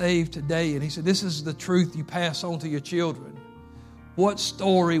ready to save today. And he said, this is the truth you pass on to your children. What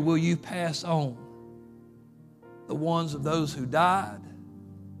story will you pass on? The ones of those who died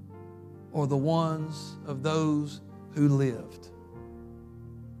or the ones of those who lived?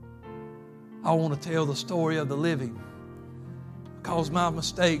 I want to tell the story of the living because my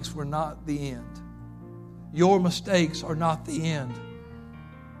mistakes were not the end. Your mistakes are not the end.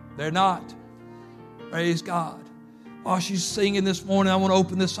 They're not. Praise God. While she's singing this morning, I want to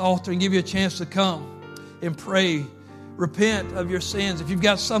open this altar and give you a chance to come and pray. Repent of your sins. If you've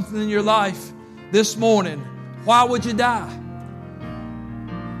got something in your life this morning, why would you die?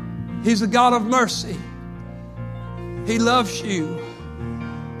 He's a God of mercy. He loves you.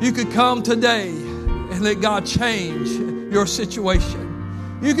 You could come today and let God change your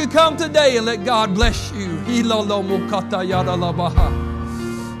situation. You could come today and let God bless you.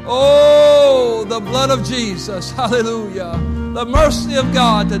 Oh, the blood of Jesus. Hallelujah. The mercy of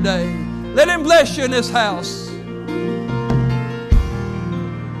God today. Let him bless you in this house.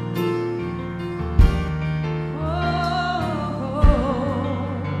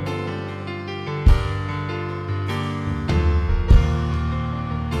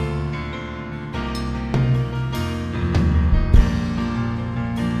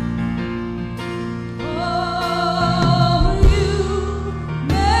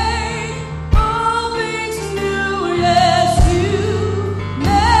 Yes, you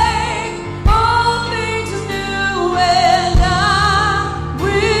make all things new.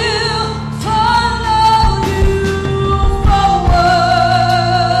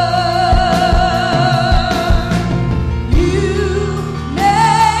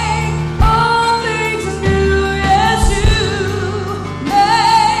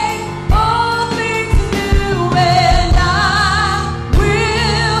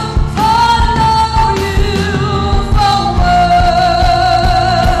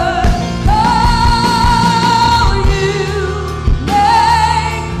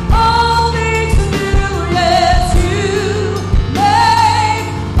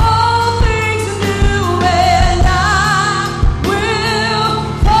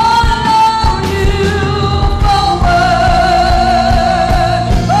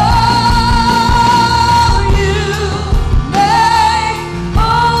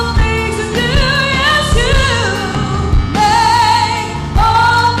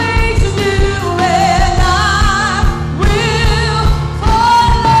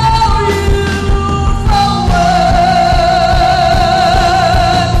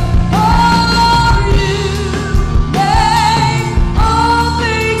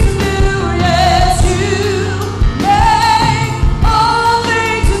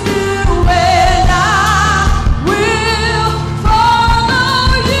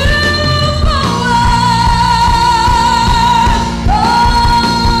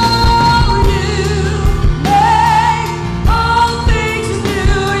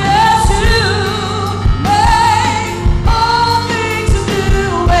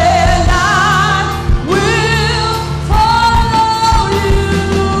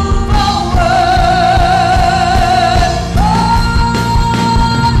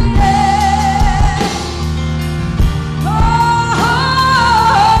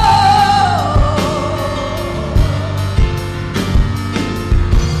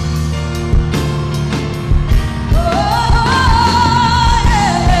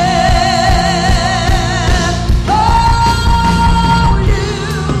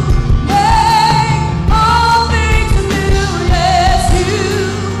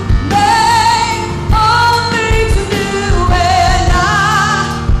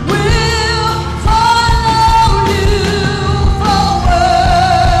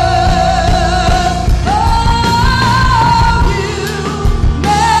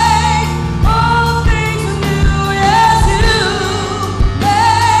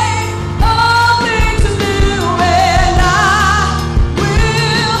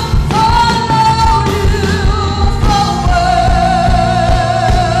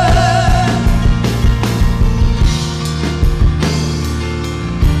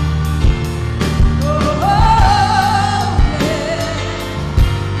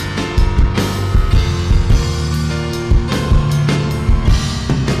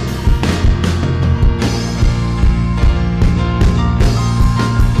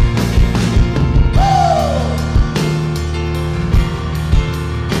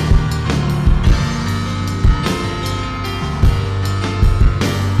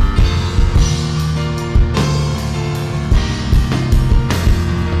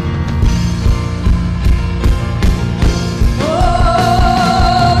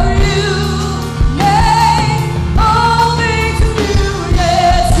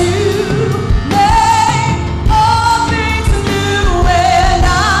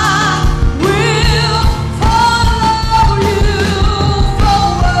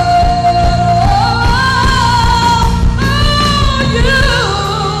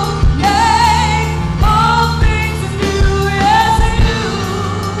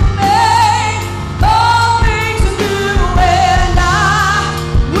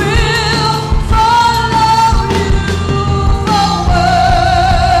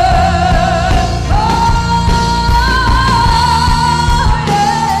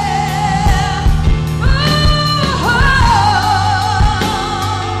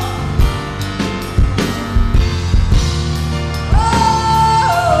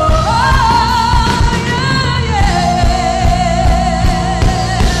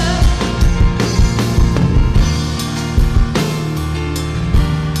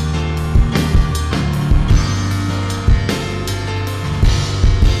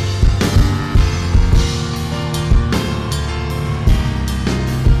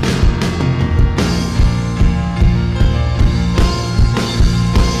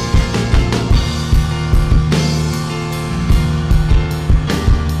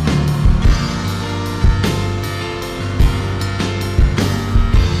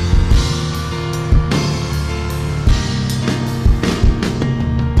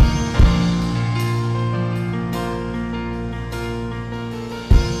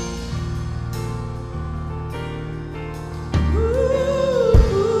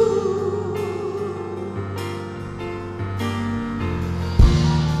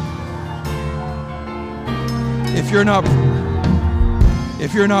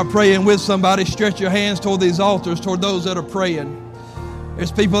 If you're not praying with somebody, stretch your hands toward these altars, toward those that are praying.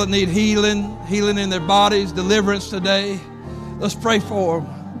 There's people that need healing in their bodies, deliverance today. Let's pray for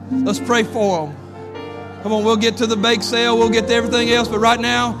them. Let's pray for them. Come on, we'll get to the bake sale. We'll get to everything else. But right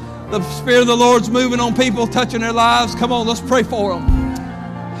now, the Spirit of the Lord's moving on people, touching their lives. Come on, let's pray for them.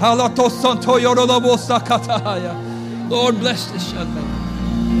 Lord, bless this young man.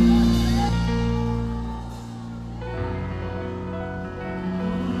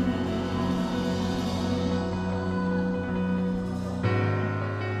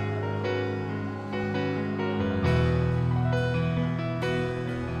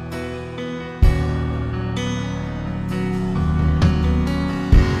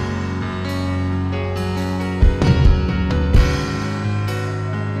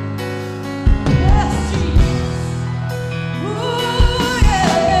 Yes, Jesus. Ooh.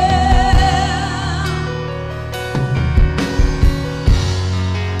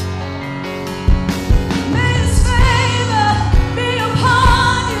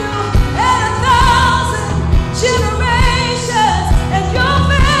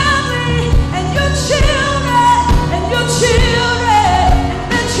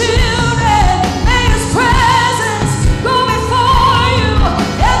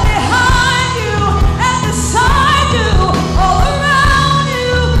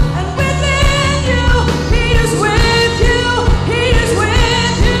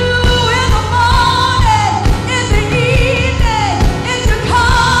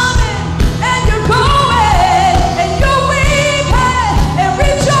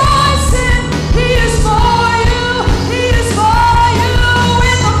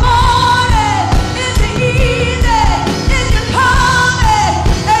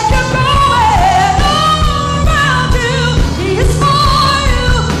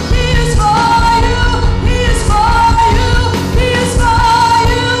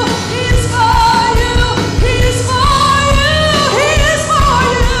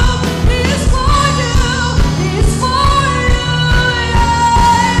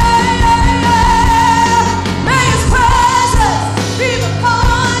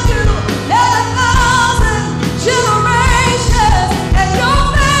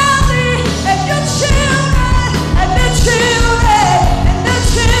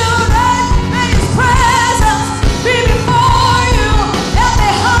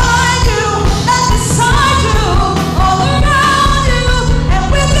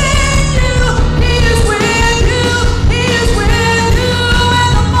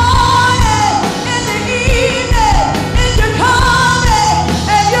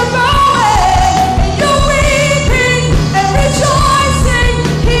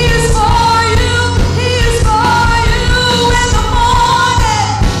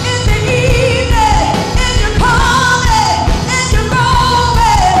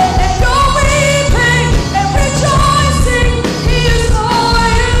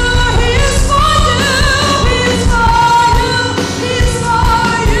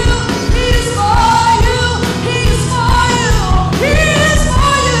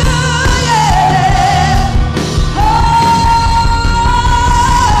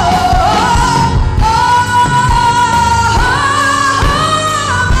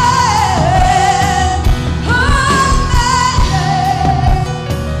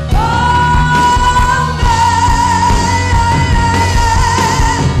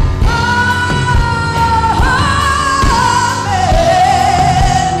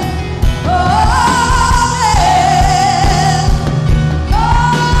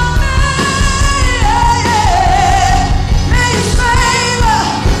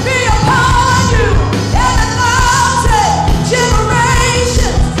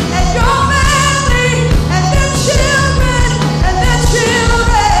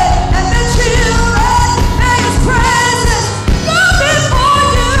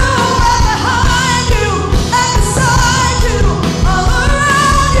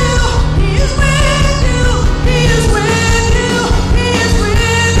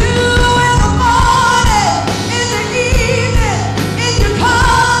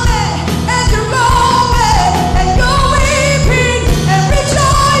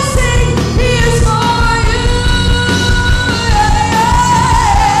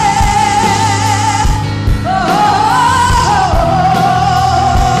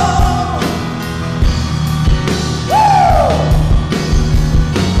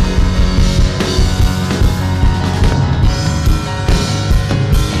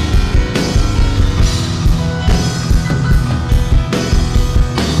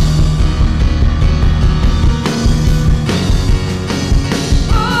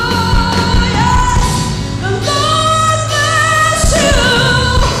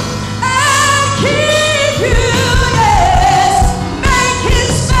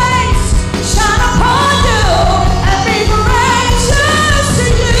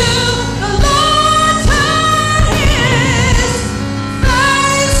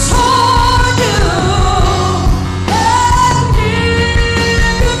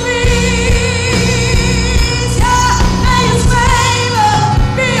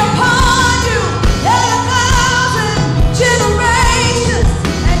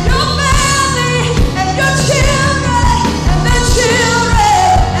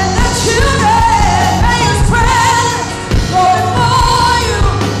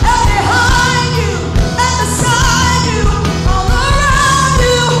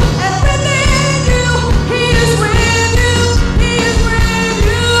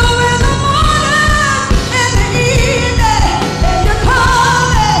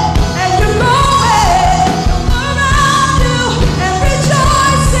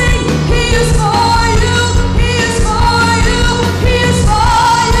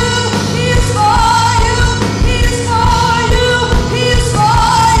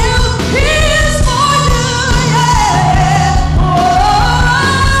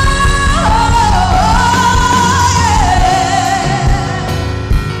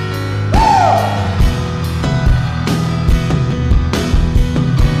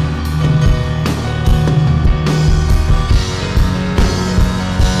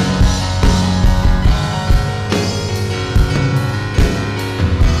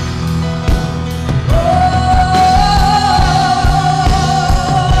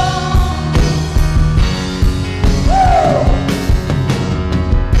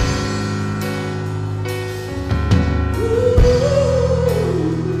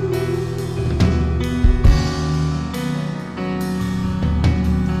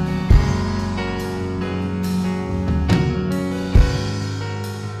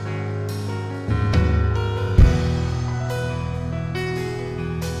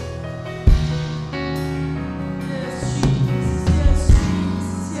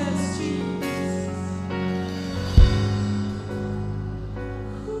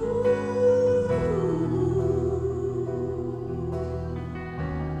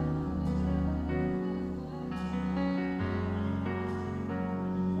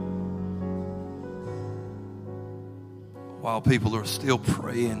 while people are still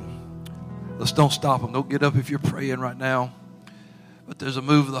praying. Let's don't stop them. Don't get up if you're praying right now. But there's a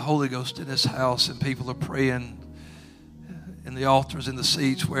move of the Holy Ghost in this house, and people are praying in the altars, in the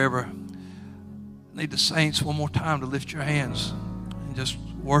seats, wherever. I need the saints one more time to lift your hands and just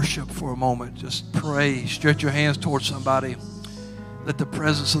worship for a moment. Just pray. Stretch your hands towards somebody. Let the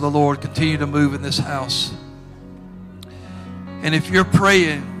presence of the Lord continue to move in this house. And if you're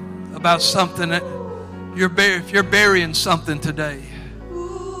praying about something, that if you're burying something today,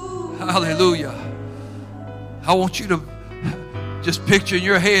 hallelujah, I want you to just picture in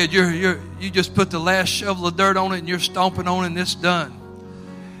your head, you just put the last shovel of dirt on it and you're stomping on it and it's done.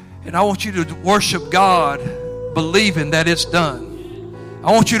 And I want you to worship God believing that it's done.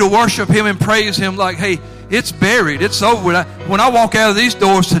 I want you to worship Him and praise Him like, hey, it's buried. It's over. When I walk out of these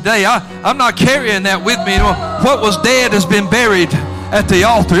doors today, I'm not carrying that with me. What was dead has been buried at the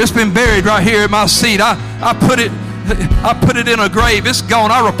altar. It's been buried right here in my seat. I put it in a grave. It's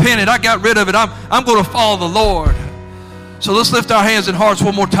gone. I repented. I got rid of it. I'm going to follow the Lord. So let's lift our hands and hearts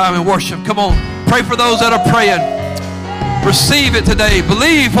one more time and worship. Come on. Pray for those that are praying. Receive it today.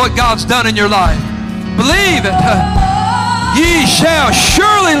 Believe what God's done in your life. Believe it. Ye shall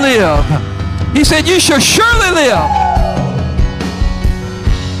surely live. He said, you shall surely live.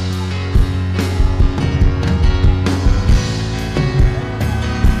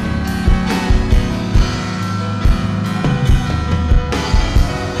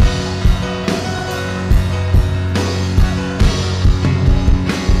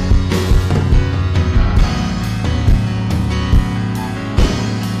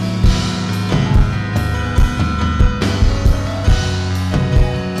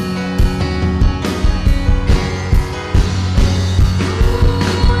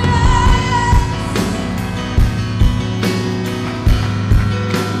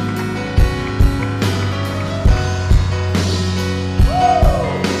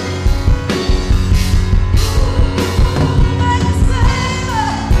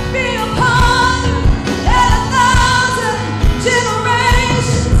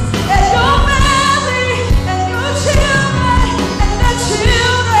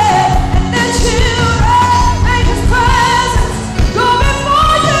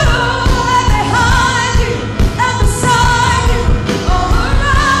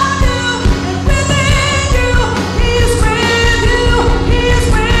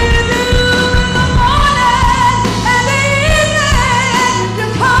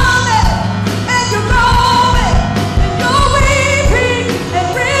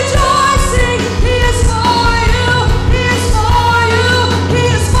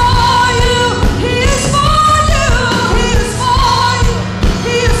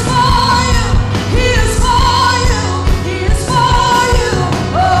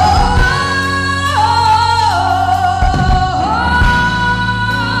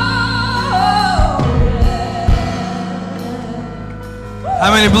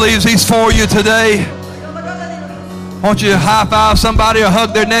 How many believes He's for you today? I want you to high five somebody or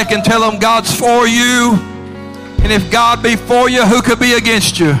hug their neck and tell them God's for you. And if God be for you, who could be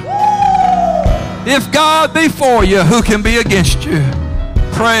against you? If God be for you, who can be against you?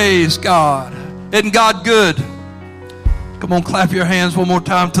 Praise God. Isn't God good? Come on, clap your hands one more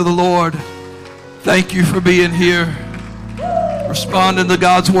time to the Lord. Thank you for being here. Responding to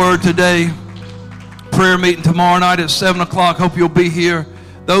God's word today. Prayer meeting tomorrow night at 7 o'clock. Hope you'll be here.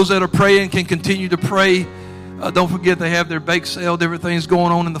 Those that are praying can continue to pray. Don't forget they have their bake sale. Different things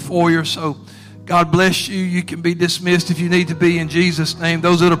going on in the foyer. So God bless you. You can be dismissed if you need to be in Jesus' name.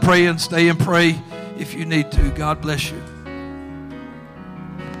 Those that are praying, stay and pray if you need to. God bless you.